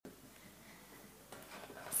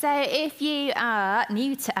So if you are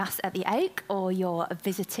new to us at the Oak, or you're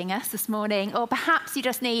visiting us this morning, or perhaps you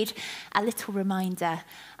just need a little reminder,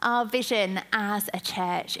 our vision as a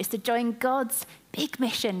church is to join God's big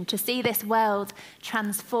mission to see this world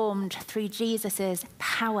transformed through Jesus'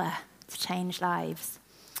 power to change lives.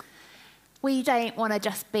 We don't want to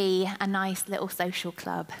just be a nice little social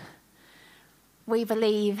club. We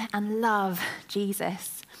believe and love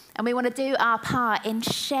Jesus, and we want to do our part in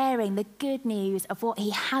sharing the good news of what he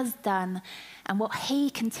has done and what he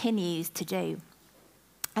continues to do.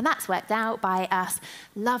 And that's worked out by us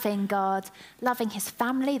loving God, loving his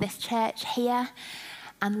family, this church here,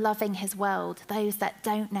 and loving his world, those that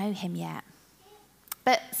don't know him yet.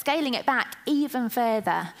 But scaling it back even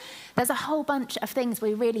further, there's a whole bunch of things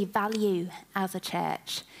we really value as a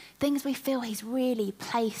church, things we feel he's really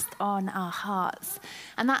placed on our hearts.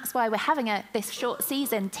 And that's why we're having this short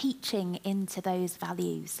season teaching into those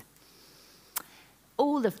values.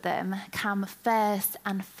 All of them come first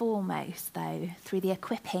and foremost, though, through the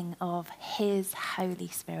equipping of his Holy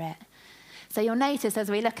Spirit. So you'll notice as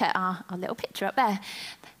we look at our little picture up there,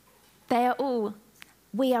 they are all,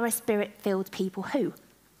 we are a spirit-filled people who.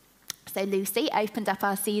 So Lucy opened up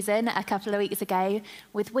our season a couple of weeks ago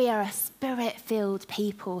with we are a spirit-filled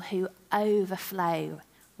people who overflow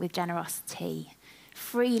with generosity.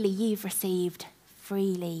 Freely you've received,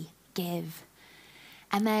 freely give.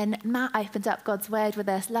 And then Matt opened up God's word with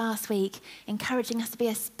us last week, encouraging us to be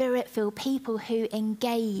a spirit-filled people who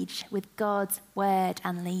engage with God's word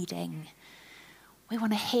and leading. We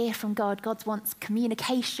want to hear from God. God wants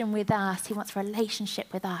communication with us. He wants a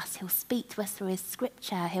relationship with us. He'll speak to us through his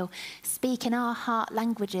scripture. He'll speak in our heart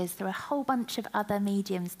languages through a whole bunch of other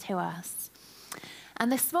mediums to us. And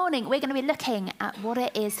this morning, we're going to be looking at what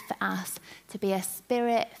it is for us to be a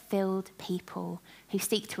spirit-filled people who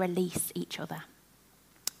seek to release each other.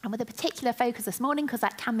 And with a particular focus this morning, because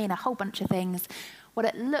that can mean a whole bunch of things, what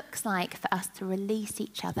it looks like for us to release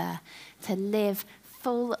each other, to live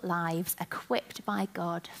full lives equipped by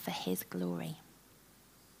God for his glory.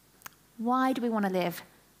 Why do we want to live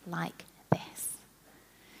like this?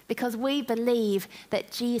 Because we believe that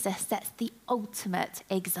Jesus sets the ultimate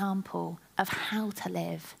example of how to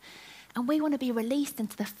live. And we want to be released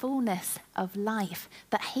into the fullness of life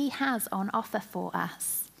that he has on offer for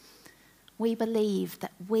us. We believe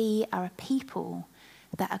that we are a people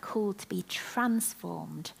that are called to be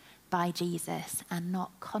transformed by Jesus and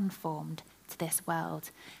not conformed to this world.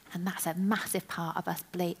 And that's a massive part of us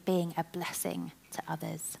being a blessing to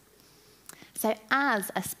others. So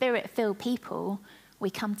as a spirit-filled people, we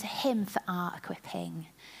come to him for our equipping.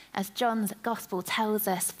 As John's gospel tells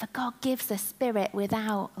us, for God gives the Spirit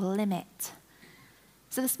without limit.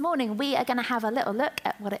 So this morning, we are going to have a little look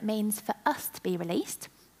at what it means for us to be released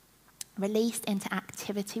into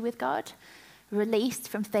activity with God, released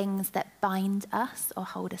from things that bind us or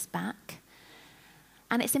hold us back.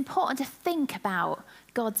 And it's important to think about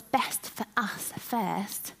God's best for us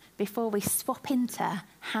first before we swap into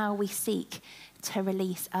how we seek to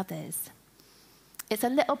release others. It's a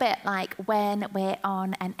little bit like when we're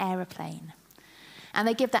on an aeroplane. And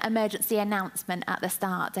they give that emergency announcement at the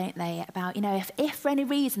start, don't they? About, if for any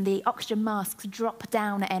reason the oxygen masks drop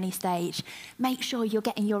down at any stage, make sure you're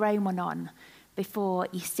getting your own one on before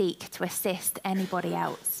you seek to assist anybody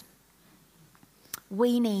else.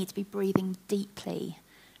 We need to be breathing deeply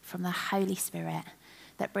from the Holy Spirit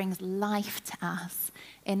that brings life to us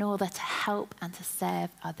in order to help and to serve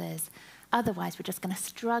others. Otherwise, we're just going to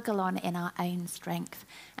struggle on in our own strength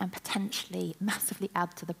and potentially massively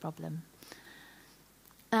add to the problem.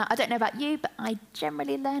 Now, I don't know about you, but I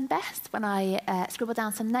generally learn best when I scribble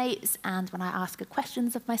down some notes and when I ask good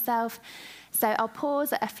questions of myself. So I'll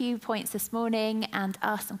pause at a few points this morning and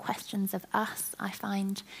ask some questions of us. I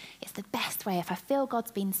find it's the best way. If I feel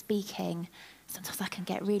God's been speaking, sometimes I can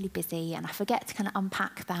get really busy and I forget to kind of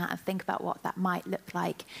unpack that and think about what that might look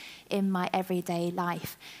like in my everyday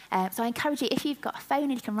life. So I encourage you, if you've got a phone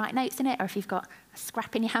and you can write notes in it, or if you've got a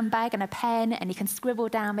scrap in your handbag and a pen and you can scribble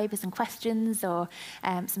down maybe some questions or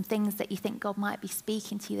some things that you think God might be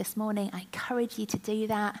speaking to you this morning, I encourage you to do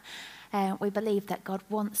that. We believe that God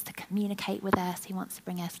wants to communicate with us. He wants to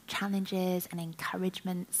bring us challenges and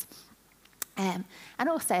encouragements. And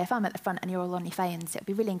also, if I'm at the front and you're all on your phones, it would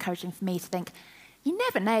be really encouraging for me to think, you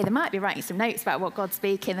never know, they might be writing some notes about what God's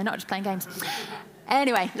speaking. They're not just playing games.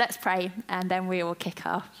 Anyway, let's pray, and then we will kick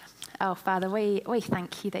off. Oh, Father, we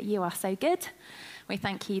thank you that you are so good. We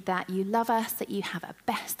thank you that you love us, that you have a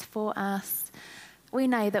best for us. We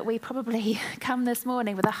know that we probably come this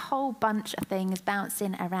morning with a whole bunch of things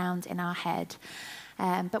bouncing around in our head.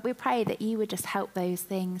 But we pray that you would just help those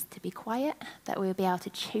things to be quiet, that we would be able to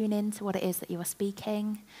tune in to what it is that you are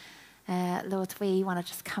speaking. Lord, we want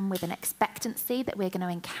to just come with an expectancy that we're going to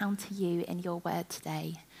encounter you in your word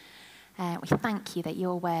today. We thank you that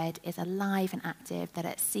your word is alive and active, that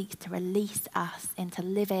it seeks to release us into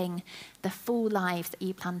living the full lives that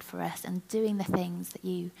you planned for us and doing the things that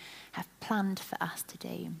you have planned for us to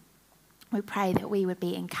do. We pray that we would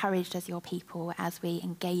be encouraged as your people as we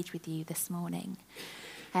engage with you this morning.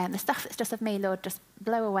 The stuff that's just of me, Lord, just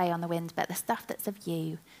blow away on the wind, but the stuff that's of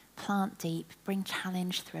you, plant deep, bring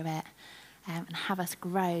challenge through it, and have us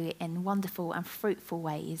grow in wonderful and fruitful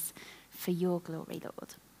ways for your glory,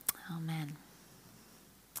 Lord. Amen.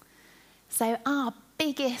 So our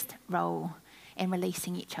biggest role in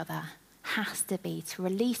releasing each other has to be to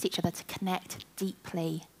release each other to connect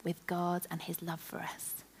deeply with God and his love for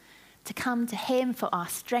us, to come to him for our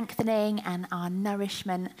strengthening and our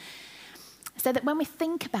nourishment, so that when we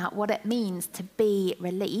think about what it means to be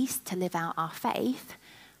released, to live out our faith,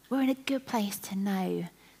 we're in a good place to know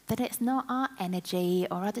that it's not our energy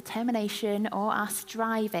or our determination or our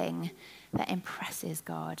striving that impresses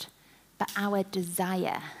God, but our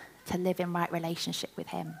desire to live in right relationship with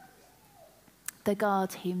him. The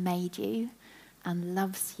God who made you and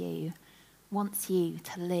loves you wants you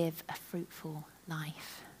to live a fruitful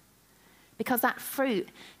life. Because that fruit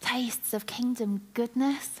tastes of kingdom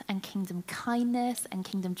goodness and kingdom kindness and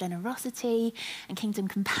kingdom generosity and kingdom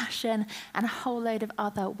compassion and a whole load of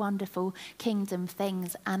other wonderful kingdom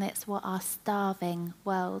things. And it's what our starving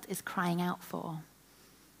world is crying out for.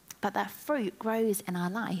 But that fruit grows in our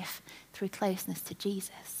life through closeness to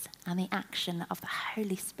Jesus and the action of the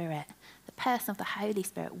Holy Spirit, the person of the Holy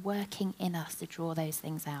Spirit working in us to draw those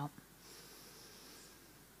things out.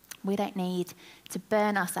 We don't need to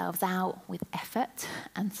burn ourselves out with effort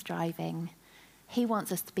and striving. He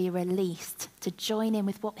wants us to be released, to join in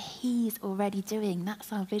with what he's already doing.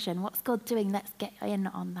 That's our vision. What's God doing? Let's get in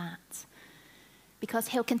on that. Because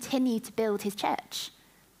he'll continue to build his church,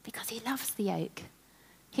 because he loves the oak.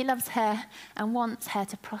 He loves her and wants her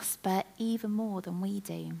to prosper even more than we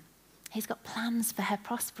do. He's got plans for her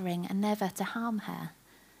prospering and never to harm her.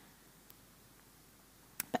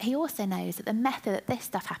 But he also knows that the method that this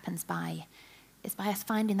stuff happens by is by us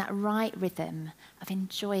finding that right rhythm of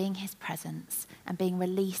enjoying his presence and being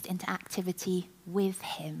released into activity with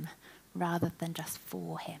him rather than just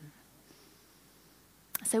for him.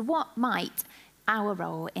 So what might our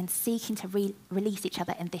role in seeking to release each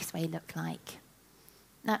other in this way look like?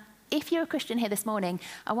 Now, if you're a Christian here this morning,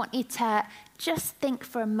 I want you to just think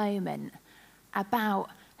for a moment about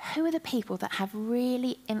who are the people that have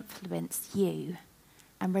really influenced you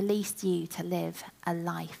and released you to live a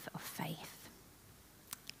life of faith.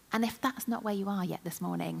 And if that's not where you are yet this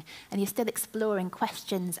morning, and you're still exploring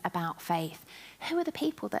questions about faith, who are the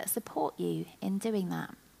people that support you in doing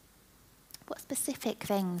that? What specific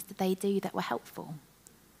things did they do that were helpful?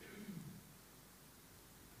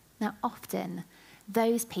 Now, often,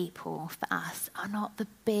 those people for us are not the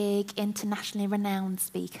big, internationally renowned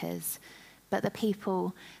speakers, but the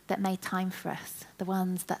people that made time for us, the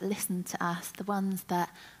ones that listened to us, the ones that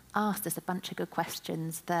asked us a bunch of good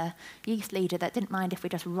questions, the youth leader that didn't mind if we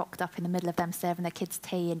just rocked up in the middle of them serving their kids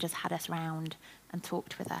tea and just had us round and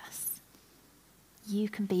talked with us. You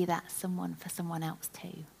can be that someone for someone else too.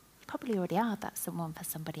 You probably already are that someone for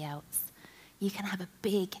somebody else. You can have a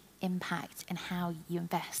big impact in how you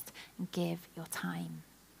invest and give your time.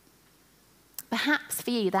 Perhaps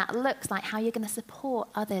for you, that looks like how you're going to support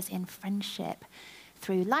others in friendship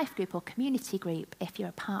through life group or community group if you're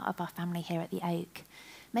a part of our family here at the Oak.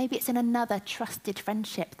 Maybe it's in another trusted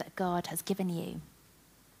friendship that God has given you.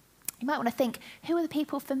 You might want to think, who are the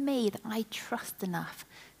people for me that I trust enough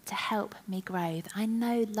to help me grow, that I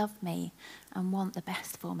know love me and want the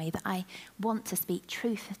best for me, that I want to speak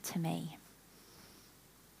truth to me?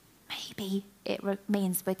 Maybe it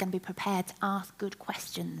means we're going to be prepared to ask good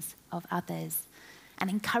questions of others and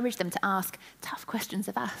encourage them to ask tough questions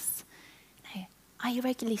of us. You know, are you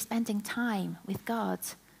regularly spending time with God?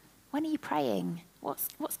 When are you praying?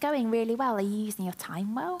 What's going really well? Are you using your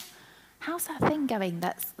time well? How's that thing going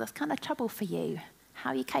that's kind of trouble for you?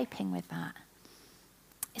 How are you coping with that?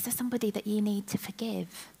 Is there somebody that you need to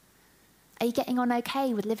forgive? Are you getting on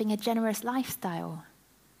okay with living a generous lifestyle?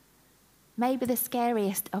 Maybe the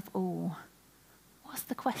scariest of all, what's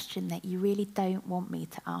the question that you really don't want me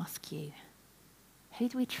to ask you? Who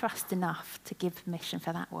do we trust enough to give permission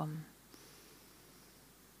for that one?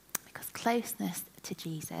 Because closeness to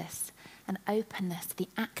Jesus and openness to the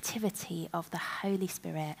activity of the Holy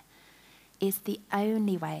Spirit is the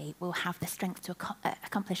only way we'll have the strength to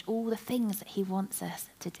accomplish all the things that he wants us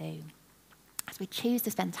to do. As we choose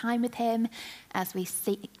to spend time with him, as we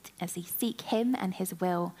seek him and his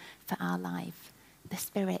will for our life, the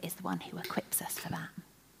Spirit is the one who equips us for that.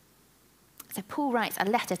 So Paul writes a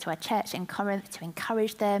letter to a church in Corinth to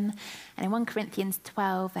encourage them. And in 1 Corinthians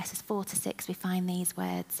 12, verses 4 to 6, we find these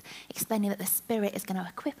words explaining that the Spirit is going to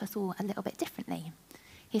equip us all a little bit differently.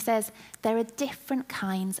 He says, there are different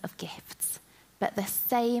kinds of gifts, but the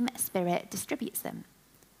same Spirit distributes them.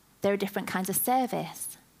 There are different kinds of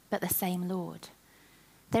service, but the same Lord.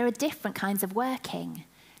 There are different kinds of working,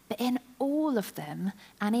 but in all of them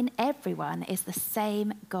and in everyone is the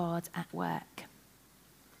same God at work.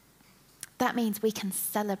 That means we can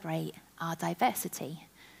celebrate our diversity.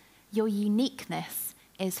 Your uniqueness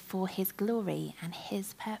is for his glory and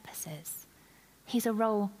his purposes. He's a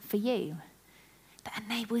role for you that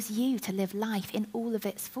enables you to live life in all of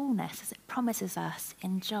its fullness, as it promises us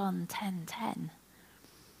in John 10:10.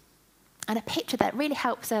 And a picture that really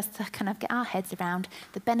helps us to kind of get our heads around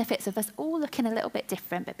the benefits of us all looking a little bit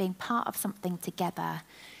different but being part of something together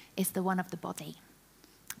is the one of the body.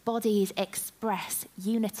 Bodies express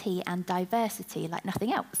unity and diversity like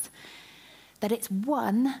nothing else. That it's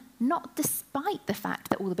one, not despite the fact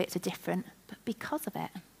that all the bits are different, but because of it.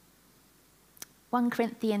 1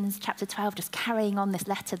 Corinthians chapter 12, just carrying on this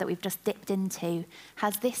letter that we've just dipped into,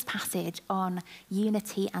 has this passage on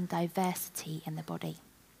unity and diversity in the body.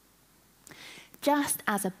 Just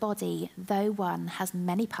as a body, though one, has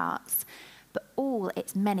many parts, but all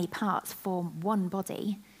its many parts form one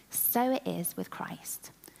body, so it is with Christ.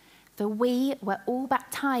 For we were all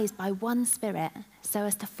baptized by one Spirit so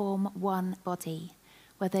as to form one body,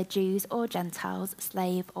 whether Jews or Gentiles,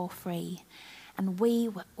 slave or free. And we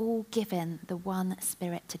were all given the one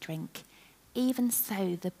Spirit to drink. Even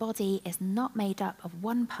so, the body is not made up of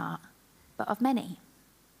one part, but of many.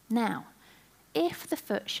 Now, if the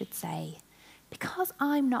foot should say, because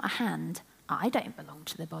I'm not a hand, I don't belong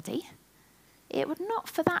to the body, it would not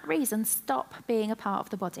for that reason stop being a part of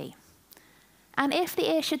the body. And if the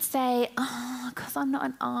ear should say, because I'm not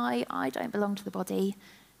an eye, I don't belong to the body,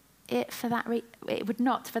 it would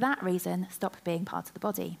not for that reason stop being part of the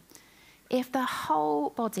body. If the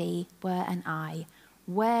whole body were an eye,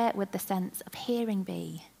 where would the sense of hearing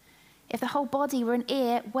be? If the whole body were an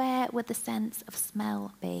ear, where would the sense of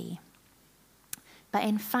smell be? But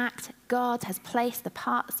in fact, God has placed the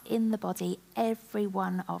parts in the body, every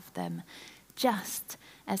one of them, just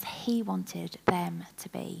as he wanted them to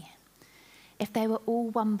be. If they were all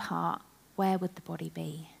one part, where would the body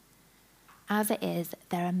be? As it is,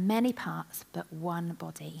 there are many parts, but one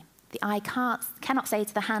body. The eye cannot say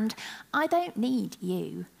to the hand, I don't need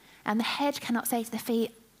you. And the head cannot say to the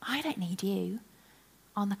feet, I don't need you.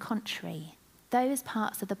 On the contrary, those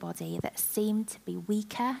parts of the body that seem to be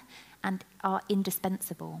weaker and are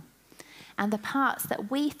indispensable, and the parts that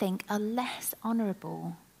we think are less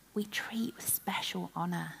honourable, we treat with special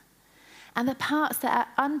honour. And the parts that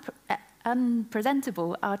are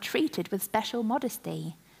unpresentable are treated with special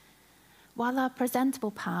modesty, while our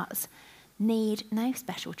presentable parts need no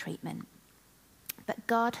special treatment. But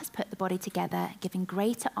God has put the body together, giving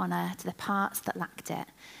greater honour to the parts that lacked it,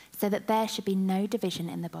 so that there should be no division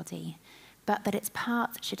in the body, but that its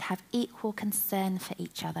parts should have equal concern for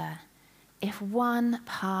each other. If one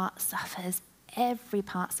part suffers, every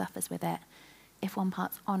part suffers with it. If one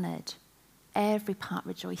part's honoured, every part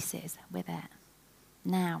rejoices with it.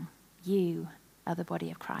 Now, you are the body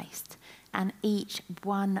of Christ, and each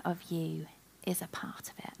one of you is a part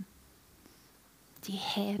of it. Do you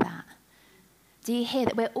hear that? Do you hear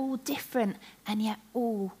that we're all different and yet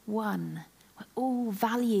all one? We're all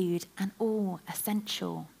valued and all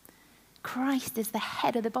essential. Christ is the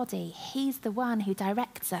head of the body. He's the one who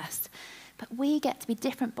directs us. But we get to be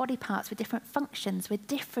different body parts with different functions. We're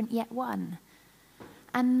different yet one.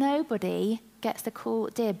 And nobody gets to call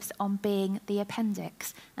dibs on being the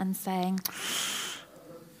appendix and saying,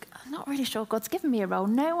 I'm not really sure God's given me a role.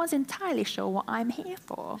 No one's entirely sure what I'm here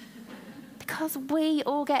for. Because we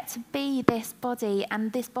all get to be this body,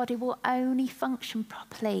 and this body will only function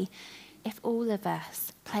properly if all of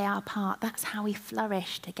us play our part. That's how we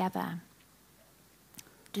flourish together.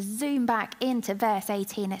 To zoom back into verse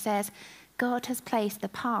 18, it says, God has placed the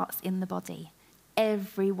parts in the body,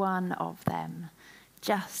 every one of them,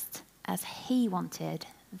 just as he wanted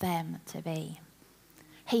them to be.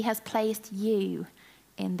 He has placed you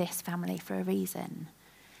in this family for a reason.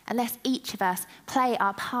 Unless each of us play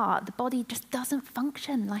our part, the body just doesn't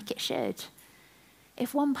function like it should.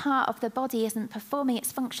 If one part of the body isn't performing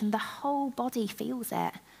its function, the whole body feels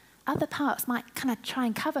it. Other parts might kind of try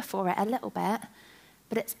and cover for it a little bit,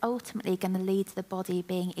 but it's ultimately going to lead to the body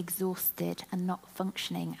being exhausted and not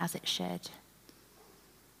functioning as it should.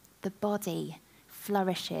 The body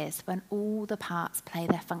flourishes when all the parts play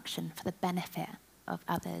their function for the benefit of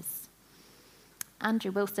others.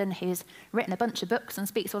 Andrew Wilson, who's written a bunch of books and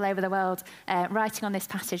speaks all over the world, writing on this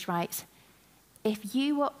passage, writes, "If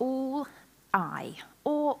you were all eye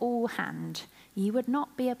or all hand, you would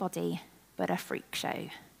not be a body, but a freak show.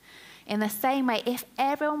 In the same way, if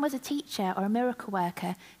everyone was a teacher or a miracle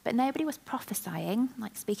worker, but nobody was prophesying,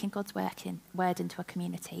 like speaking God's word into a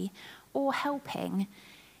community, or helping,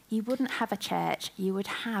 you wouldn't have a church, you would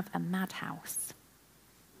have a madhouse."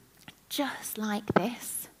 Just like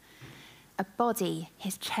this, a body,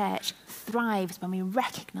 his church, thrives when we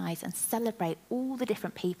recognise and celebrate all the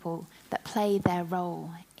different people that play their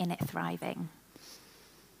role in it thriving.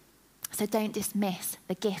 So don't dismiss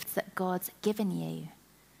the gifts that God's given you.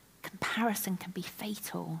 Comparison can be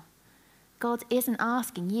fatal. God isn't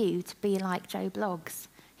asking you to be like Joe Bloggs.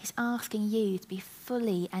 He's asking you to be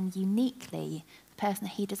fully and uniquely the person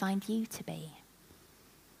that he designed you to be.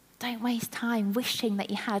 Don't waste time wishing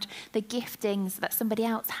that you had the giftings that somebody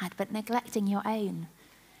else had, but neglecting your own.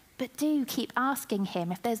 But do keep asking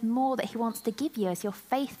him if there's more that he wants to give you as you're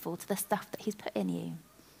faithful to the stuff that he's put in you.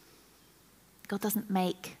 God doesn't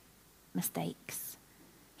make mistakes.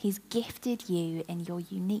 He's gifted you in your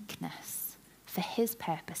uniqueness for his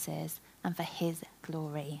purposes and for his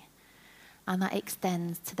glory. And that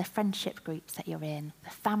extends to the friendship groups that you're in, the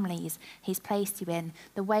families he's placed you in,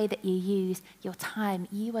 the way that you use your time.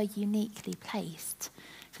 You are uniquely placed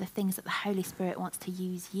for the things that the Holy Spirit wants to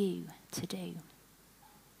use you to do.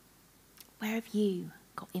 Where have you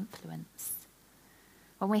got influence?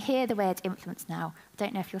 When we hear the word influence now, I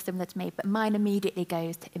don't know if you're similar to me, but mine immediately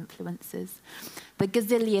goes to influencers. The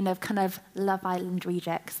gazillion of kind of Love Island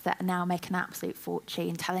rejects that now make an absolute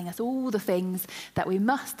fortune, telling us all the things that we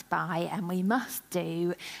must buy and we must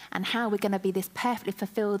do, and how we're going to be this perfectly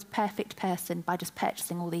fulfilled, perfect person by just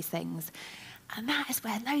purchasing all these things. And that is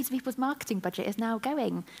where loads of people's marketing budget is now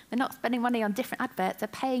going. They're not spending money on different adverts, they're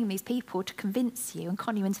paying these people to convince you and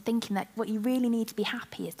con you into thinking that what you really need to be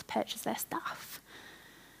happy is to purchase their stuff.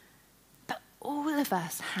 All of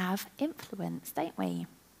us have influence, don't we?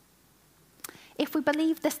 If we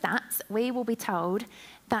believe the stats, we will be told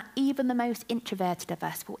that even the most introverted of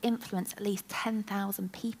us will influence at least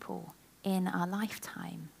 10,000 people in our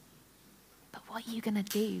lifetime. But what are you going to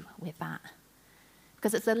do with that?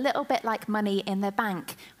 Because it's a little bit like money in the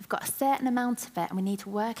bank. We've got a certain amount of it, and we need to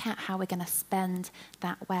work out how we're going to spend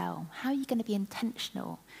that well. How are you going to be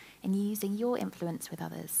intentional in using your influence with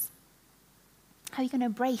others? How are you going to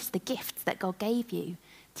embrace the gifts that God gave you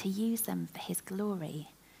to use them for his glory?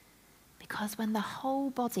 Because when the whole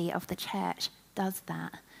body of the church does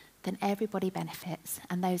that, then everybody benefits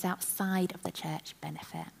and those outside of the church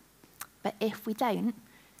benefit. But if we don't,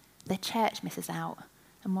 the church misses out,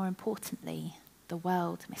 and more importantly, the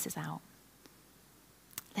world misses out.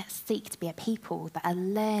 Let's seek to be a people that are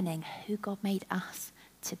learning who God made us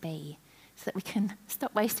to be, so that we can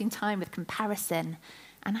stop wasting time with comparison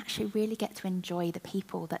and actually really get to enjoy the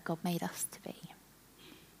people that God made us to be.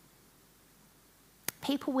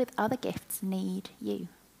 People with other gifts need you,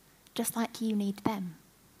 just like you need them.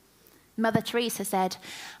 Mother Teresa said,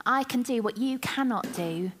 "I can do what you cannot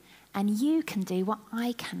do, and you can do what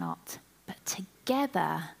I cannot, but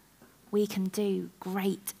together we can do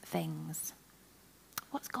great things."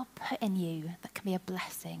 What's God put in you that can be a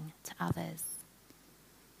blessing to others?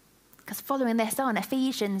 Because following this on,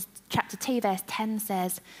 Ephesians chapter 2, verse 10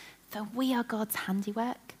 says, "For we are God's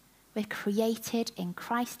handiwork. We're created in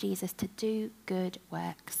Christ Jesus to do good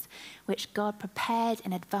works, which God prepared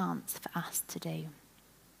in advance for us to do."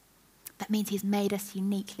 That means he's made us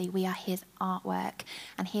uniquely. We are his artwork,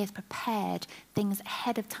 and he has prepared things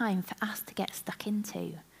ahead of time for us to get stuck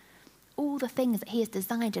into. All the things that he has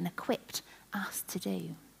designed and equipped us to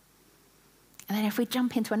do. And then if we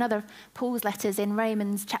jump into another Paul's letters in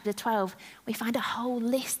Romans chapter 12, we find a whole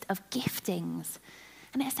list of giftings.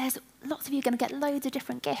 And it says lots of you are going to get loads of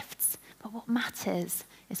different gifts, but what matters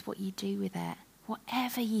is what you do with it.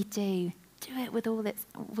 Whatever you do it with all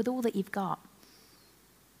that you've got.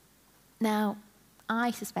 Now,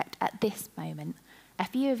 I suspect at this moment, a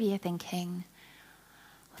few of you are thinking,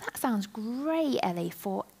 "Well, that sounds great, Ellie,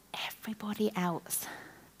 for everybody else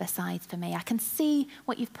besides for me. I can see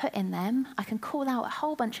what you've put in them. I can call out a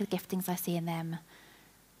whole bunch of giftings I see in them.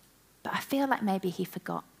 But I feel like maybe he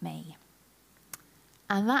forgot me."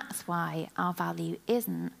 And that's why our value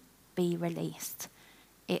isn't be released.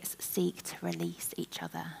 It's seek to release each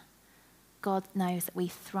other. God knows that we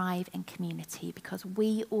thrive in community because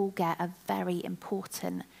we all get a very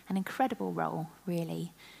important and incredible role,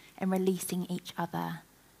 really, in releasing each other.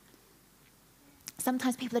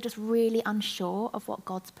 Sometimes people are just really unsure of what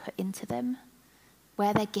God's put into them,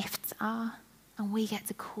 where their gifts are, and we get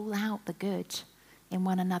to call out the good in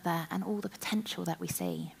one another and all the potential that we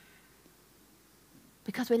see.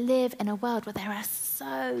 Because we live in a world where there are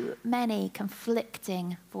so many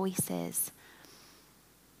conflicting voices.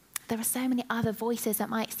 There are so many other voices that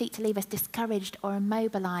might seek to leave us discouraged or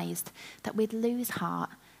immobilized that we'd lose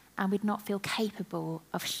heart and we'd not feel capable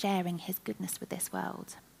of sharing his goodness with this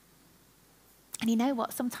world. And you know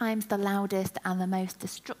what? Sometimes the loudest and the most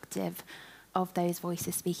destructive of those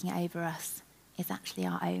voices speaking over us is actually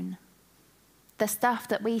our own. The stuff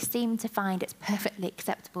that we seem to find it's perfectly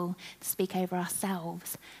acceptable to speak over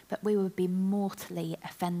ourselves, but we would be mortally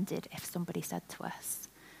offended if somebody said to us.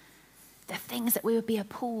 The things that we would be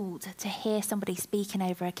appalled to hear somebody speaking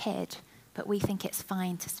over a kid, but we think it's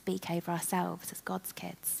fine to speak over ourselves as God's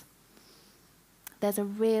kids. There's a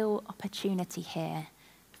real opportunity here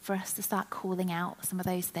for us to start calling out some of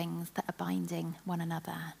those things that are binding one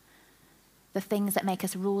another. The things that make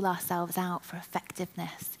us rule ourselves out for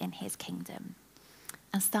effectiveness in his kingdom.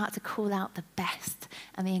 And start to call out the best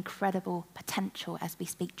and the incredible potential as we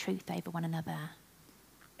speak truth over one another.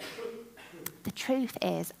 The truth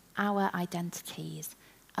is, our identities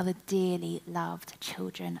are the dearly loved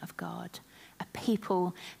children of God, a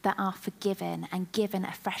people that are forgiven and given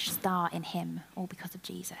a fresh start in him, all because of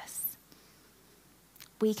Jesus.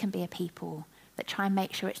 We can be a people that try and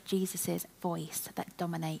make sure it's Jesus' voice that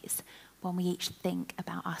dominates when we each think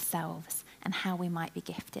about ourselves and how we might be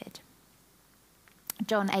gifted.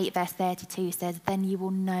 John 8 verse 32 says, "Then you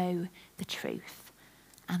will know the truth,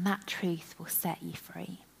 and that truth will set you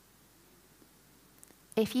free."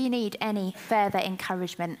 If you need any further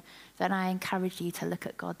encouragement, then I encourage you to look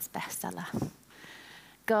at God's bestseller.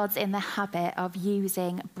 God's in the habit of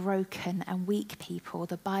using broken and weak people.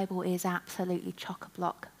 The Bible is absolutely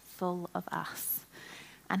chock-a-block full of us.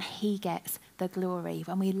 And he gets the glory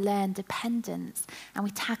when we learn dependence and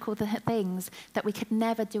we tackle the things that we could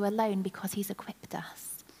never do alone because he's equipped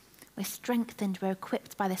us. We're strengthened, we're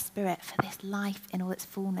equipped by the Spirit for this life in all its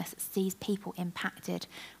fullness that sees people impacted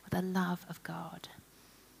with the love of God.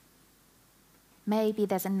 Maybe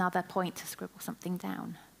there's another point to scribble something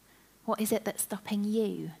down. What is it that's stopping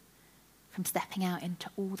you from stepping out into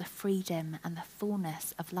all the freedom and the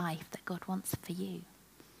fullness of life that God wants for you?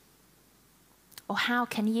 Or how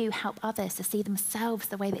can you help others to see themselves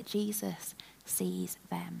the way that Jesus sees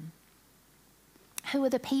them? Who are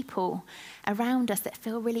the people around us that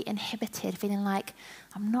feel really inhibited, feeling like,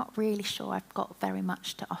 I'm not really sure I've got very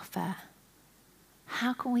much to offer?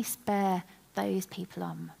 How can we spur those people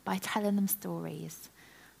on by telling them stories,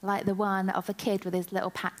 like the one of the kid with his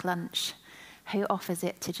little packed lunch who offers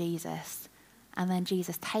it to Jesus? And then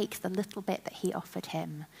Jesus takes the little bit that he offered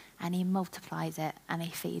him and he multiplies it and he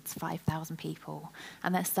feeds 5,000 people.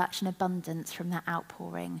 And there's such an abundance from that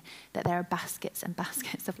outpouring that there are baskets and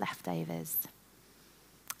baskets of leftovers.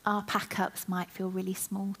 Our pack-ups might feel really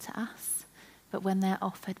small to us, but when they're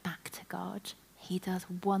offered back to God, he does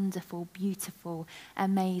wonderful, beautiful,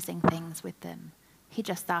 amazing things with them. He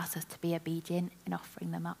just asks us to be obedient in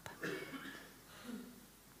offering them up.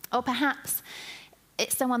 Or perhaps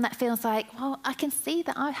it's someone that feels like, well, I can see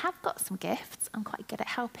that I have got some gifts. I'm quite good at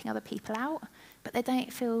helping other people out, but they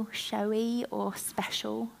don't feel showy or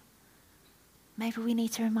special. Maybe we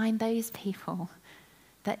need to remind those people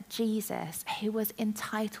that Jesus, who was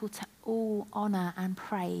entitled to all honor and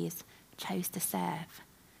praise, chose to serve.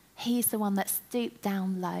 He's the one that stooped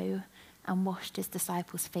down low and washed his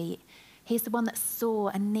disciples' feet. He's the one that saw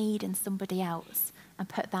a need in somebody else and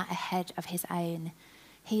put that ahead of his own.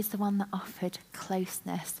 He's the one that offered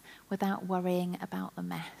closeness without worrying about the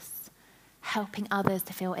mess, helping others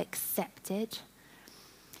to feel accepted.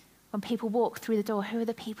 When people walk through the door, who are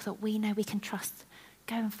the people that we know we can trust?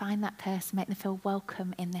 Go and find that person, make them feel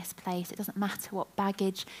welcome in this place. It doesn't matter what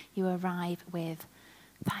baggage you arrive with.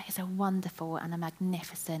 That is a wonderful and a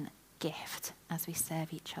magnificent gift as we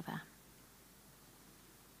serve each other.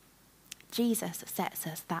 Jesus sets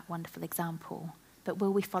us that wonderful example, but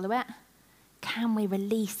will we follow it? Can we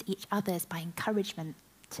release each other's by encouragement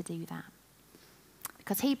to do that?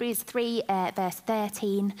 Because Hebrews 3 verse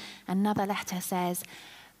 13, another letter says,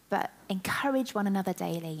 but encourage one another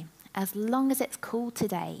daily, as long as it's called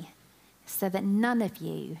today, so that none of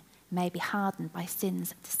you may be hardened by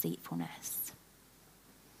sin's deceitfulness.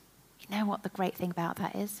 You know what the great thing about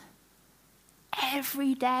that is?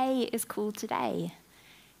 Every day is called today.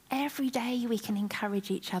 Every day we can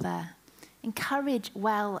encourage each other. Encourage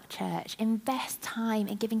well, church. Invest time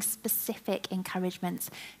in giving specific encouragements,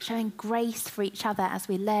 showing grace for each other as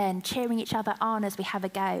we learn, cheering each other on as we have a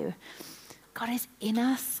go. God is in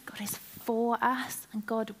us. God is for us, and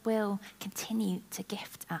God will continue to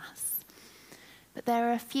gift us. But there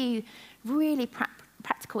are a few really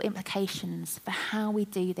practical implications for how we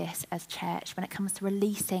do this as church when it comes to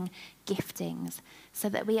releasing giftings so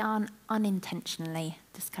that we aren't unintentionally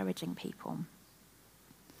discouraging people.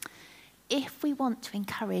 If we want to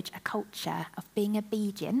encourage a culture of being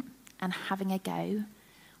obedient and having a go,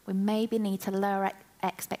 we maybe need to lower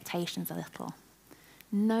expectations a little.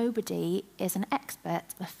 Nobody is an expert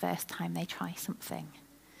the first time they try something.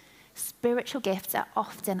 Spiritual gifts are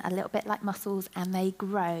often a little bit like muscles, and they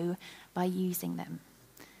grow by using them.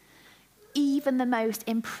 Even the most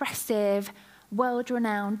impressive,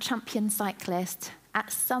 world-renowned champion cyclist at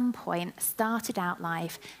some point started out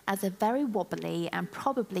life as a very wobbly and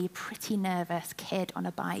probably pretty nervous kid on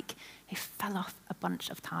a bike who fell off a bunch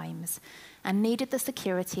of times and needed the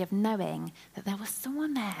security of knowing that there was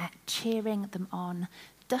someone there cheering them on,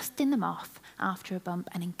 dusting them off after a bump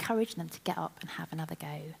and encouraging them to get up and have another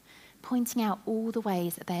go, pointing out all the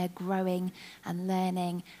ways that they are growing and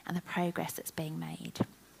learning and the progress that's being made.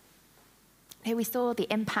 Here we saw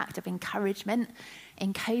the impact of encouragement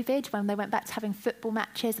in COVID when they went back to having football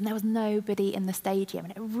matches and there was nobody in the stadium,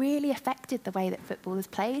 and it really affected the way that football is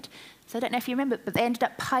played. So I don't know if you remember, but they ended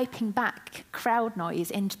up piping back crowd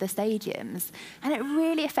noise into the stadiums, and it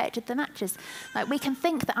really affected the matches. Like, we can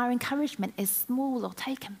think that our encouragement is small or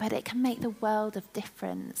taken, but it can make the world of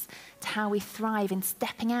difference to how we thrive in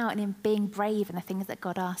stepping out and in being brave in the things that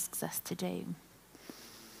God asks us to do.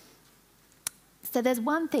 So there's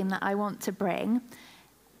one thing that I want to bring,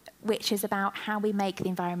 which is about how we make the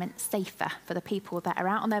environment safer for the people that are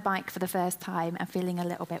out on their bike for the first time and feeling a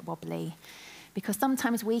little bit wobbly. Because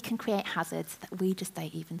sometimes we can create hazards that we just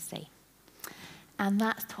don't even see. And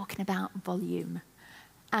that's talking about volume.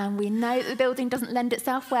 And we know that the building doesn't lend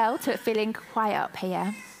itself well to it feeling quiet up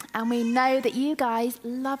here. And we know that you guys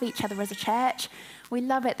love each other as a church. We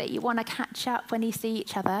love it that you want to catch up when you see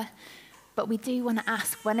each other. But we do want to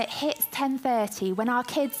ask, when it hits 10:30, when our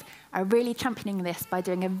kids are really championing this by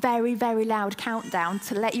doing a very, very loud countdown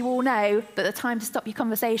to let you all know that the time to stop your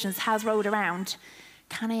conversations has rolled around,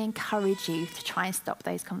 can I encourage you to try and stop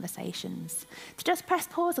those conversations? To just press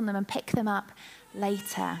pause on them and pick them up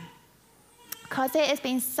later. Because it has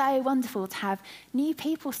been so wonderful to have new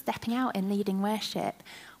people stepping out and leading worship.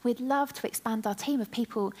 We'd love to expand our team of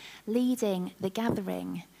people leading the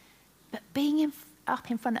gathering. But being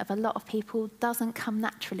up in front of a lot of people doesn't come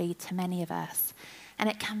naturally to many of us. And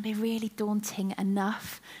it can be really daunting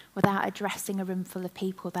enough without addressing a room full of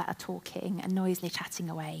people that are talking and noisily chatting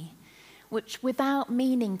away, which without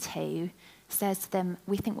meaning to says to them,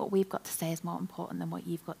 we think what we've got to say is more important than what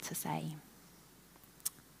you've got to say.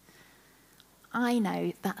 I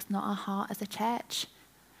know that's not our heart as a church,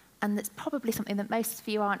 and that's probably something that most of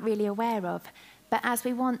you aren't really aware of. But as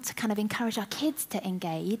we want to kind of encourage our kids to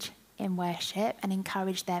engage in worship and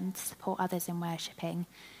encourage them to support others in worshipping,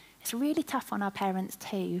 it's really tough on our parents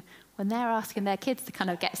too when they're asking their kids to kind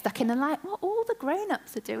of get stuck in and like, well, all the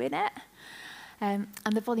grown-ups are doing it. And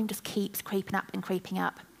the volume just keeps creeping up and creeping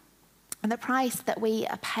up. And the price that we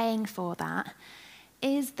are paying for that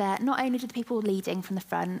is that not only do the people leading from the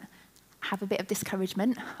front have a bit of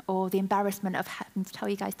discouragement or the embarrassment of having to tell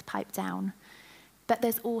you guys to pipe down, but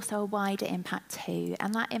there's also a wider impact too.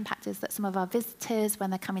 And that impact is that some of our visitors,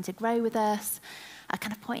 when they're coming to grow with us, are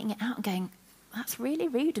kind of pointing it out and going, that's really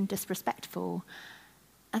rude and disrespectful.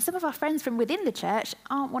 And some of our friends from within the church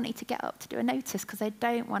aren't wanting to get up to do a notice because they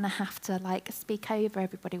don't want to have to speak over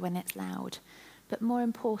everybody when it's loud. But more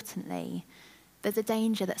importantly, there's a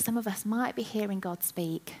danger that some of us might be hearing God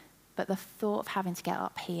speak, but the thought of having to get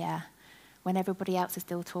up here when everybody else is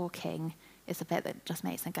still talking is a bit that just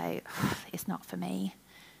makes them go, it's not for me.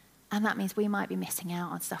 And that means we might be missing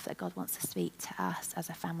out on stuff that God wants to speak to us as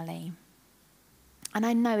a family. And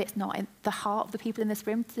I know it's not in the heart of the people in this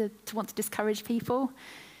room to want to discourage people,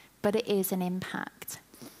 but it is an impact.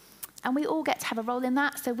 And we all get to have a role in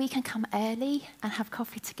that, so we can come early and have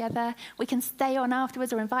coffee together. We can stay on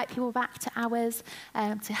afterwards or invite people back to ours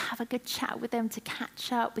to have a good chat with them, to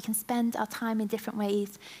catch up. We can spend our time in different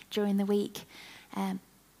ways during the week.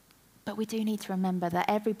 But we do need to remember that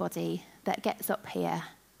everybody that gets up here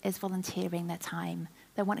is volunteering their time.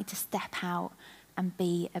 They're wanting to step out and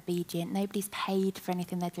be obedient. Nobody's paid for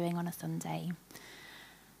anything they're doing on a Sunday.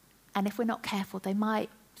 And if we're not careful, they might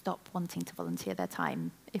stop wanting to volunteer their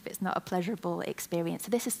time if it's not a pleasurable experience. So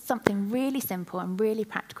this is something really simple and really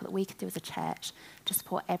practical that we can do as a church to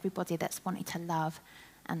support everybody that's wanting to love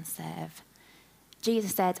and serve.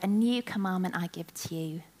 Jesus said, "A new commandment I give to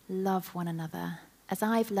you, love one another. As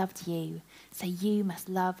I've loved you, so you must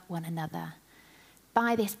love one another.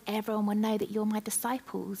 By this, everyone will know that you're my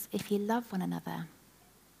disciples if you love one another.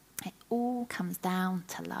 It all comes down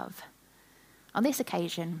to love. On this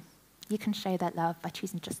occasion, you can show that love by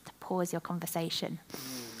choosing just to pause your conversation.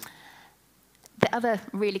 The other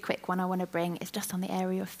really quick one I want to bring is just on the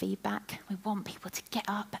area of feedback. We want people to get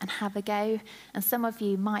up and have a go. And some of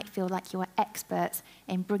you might feel like you are experts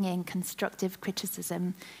in bringing constructive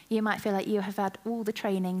criticism. You might feel like you have had all the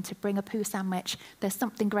training to bring a poo sandwich. There's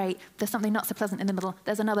something great. There's something not so pleasant in the middle.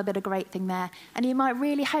 There's another bit of great thing there. And you might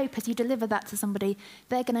really hope as you deliver that to somebody,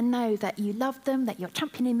 they're going to know that you love them, that you're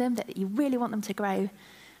championing them, that you really want them to grow.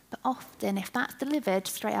 But often, if that's delivered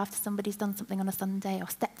straight after somebody's done something on a Sunday or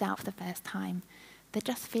stepped out for the first time, they're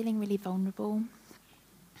just feeling really vulnerable.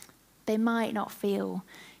 They might not feel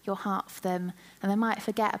your heart for them, and they might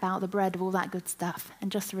forget about the bread of all that good stuff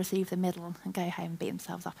and just receive the middle and go home and beat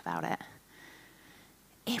themselves up about it.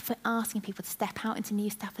 If we're asking people to step out into new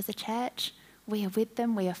stuff as a church, we are with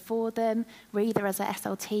them, we are for them. We're either as a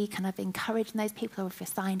SLT kind of encouraging those people, or if we've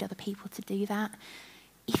assigned other people to do that.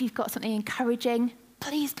 If you've got something encouraging,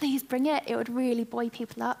 please bring it. It would really buoy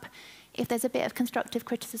people up. If there's a bit of constructive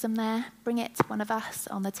criticism there, bring it to one of us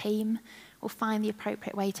on the team. We'll find the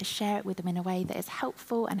appropriate way to share it with them in a way that is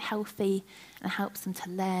helpful and healthy and helps them to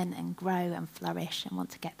learn and grow and flourish and want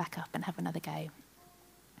to get back up and have another go.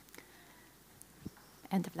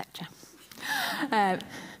 End of lecture. But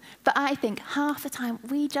I think half the time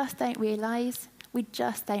we just don't realise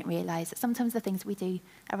that sometimes the things we do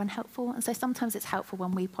are unhelpful, and so sometimes it's helpful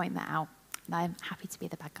when we point that out. And I'm happy to be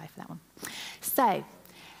the bad guy for that one. So,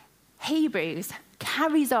 Hebrews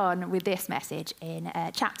carries on with this message in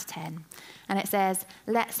chapter 10. And it says,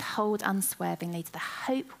 let's hold unswervingly to the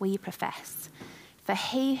hope we profess. For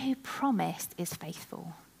he who promised is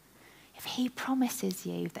faithful. If he promises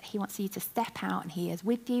you that he wants you to step out and he is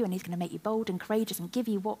with you and he's going to make you bold and courageous and give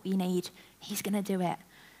you what you need, he's going to do it.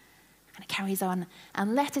 And it carries on.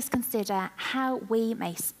 And let us consider how we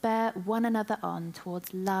may spur one another on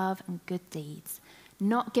towards love and good deeds,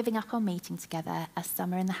 not giving up on meeting together as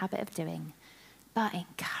some are in the habit of doing, but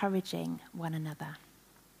encouraging one another.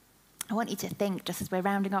 I want you to think, just as we're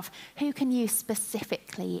rounding off, who can you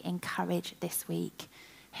specifically encourage this week?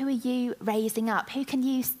 Who are you raising up? Who can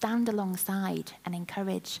you stand alongside and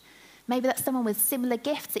encourage? Maybe that's someone with similar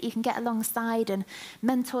gifts that you can get alongside and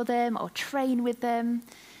mentor them or train with them.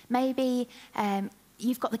 Maybe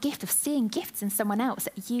you've got the gift of seeing gifts in someone else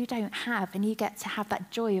that you don't have, and you get to have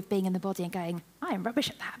that joy of being in the body and going, I am rubbish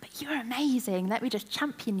at that, but you're amazing. Let me just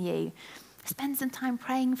champion you. Spend some time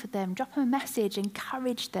praying for them. Drop them a message.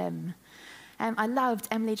 Encourage them. I loved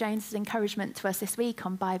Emily Jones's encouragement to us this week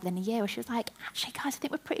on Bible in a Year, where she was like, actually, guys, I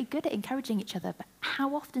think we're pretty good at encouraging each other, but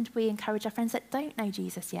how often do we encourage our friends that don't know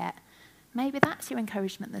Jesus yet? Maybe that's your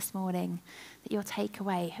encouragement this morning, that you'll take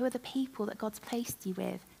away. Who are the people that God's placed you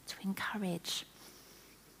with to encourage?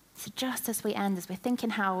 So just as we end, as we're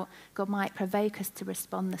thinking how God might provoke us to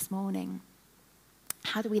respond this morning,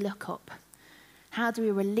 how do we look up? How do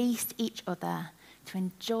we release each other to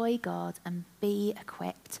enjoy God and be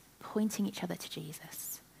equipped, pointing each other to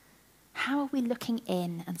Jesus? How are we looking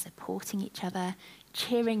in and supporting each other,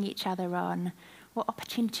 cheering each other on? What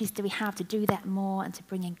opportunities do we have to do that more and to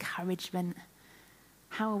bring encouragement?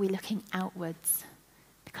 How are we looking outwards?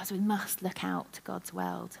 Because we must look out to God's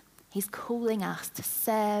world. He's calling us to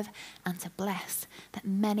serve and to bless, that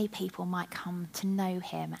many people might come to know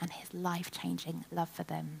him and his life-changing love for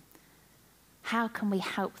them. How can we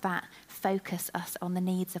help that focus us on the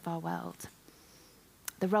needs of our world?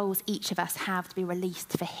 The roles each of us have to be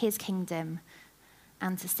released for his kingdom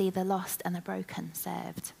and to see the lost and the broken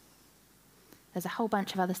served. There's a whole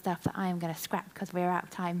bunch of other stuff that I am going to scrap because we're out of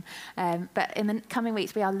time. But in the coming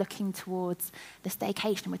weeks, we are looking towards the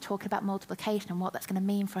staycation. We're talking about multiplication and what that's going to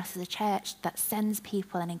mean for us as a church that sends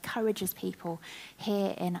people and encourages people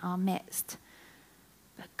here in our midst.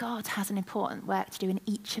 But God has an important work to do in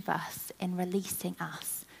each of us in releasing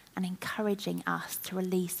us and encouraging us to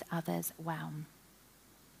release others well.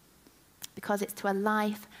 Because it's to a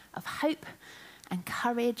life of hope and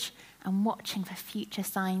courage and watching for future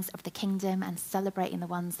signs of the kingdom and celebrating the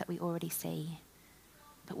ones that we already see.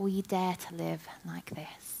 But will you dare to live like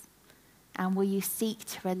this? And will you seek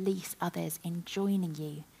to release others in joining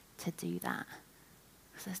you to do that?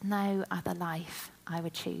 Because there's no other life I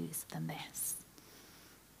would choose than this.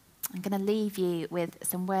 I'm going to leave you with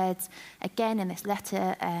some words again in this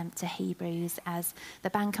letter to Hebrews as the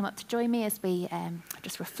band come up to join me as we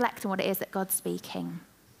just reflect on what it is that God's speaking.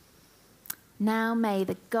 Now may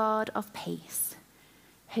the God of peace,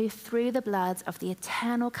 who through the blood of the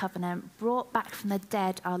eternal covenant brought back from the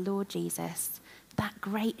dead our Lord Jesus, that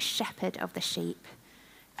great shepherd of the sheep,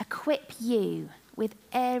 equip you with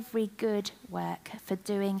every good work for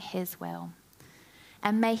doing his will.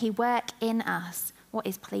 And may he work in us what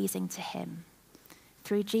is pleasing to him.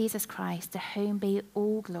 Through Jesus Christ, to whom be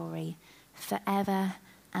all glory forever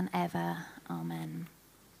and ever. Amen.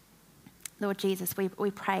 Lord Jesus, we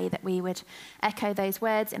pray that we would echo those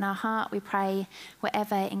words in our heart. We pray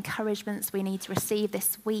whatever encouragements we need to receive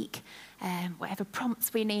this week, whatever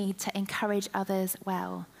prompts we need to encourage others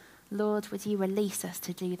well. Lord, would you release us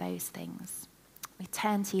to do those things? We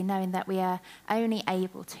turn to you knowing that we are only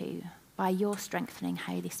able to by your strengthening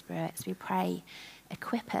Holy Spirit. So we pray,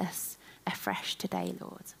 equip us afresh today,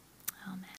 Lord. Amen.